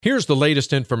Here's the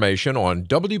latest information on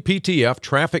WPTF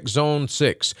Traffic Zone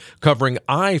 6, covering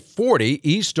I-40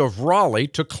 east of Raleigh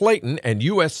to Clayton and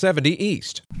US 70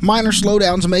 east. Minor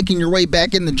slowdowns making your way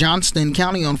back into Johnston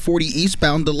County on 40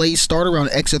 eastbound. Delays start around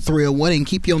exit 301 and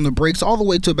keep you on the brakes all the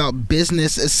way to about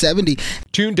Business 70.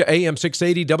 Tune to AM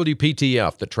 680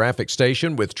 WPTF, the traffic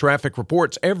station with traffic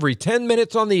reports every 10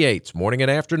 minutes on the 8s, morning and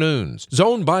afternoons.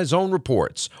 Zone-by-zone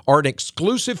reports are an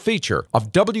exclusive feature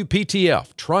of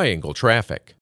WPTF Triangle Traffic.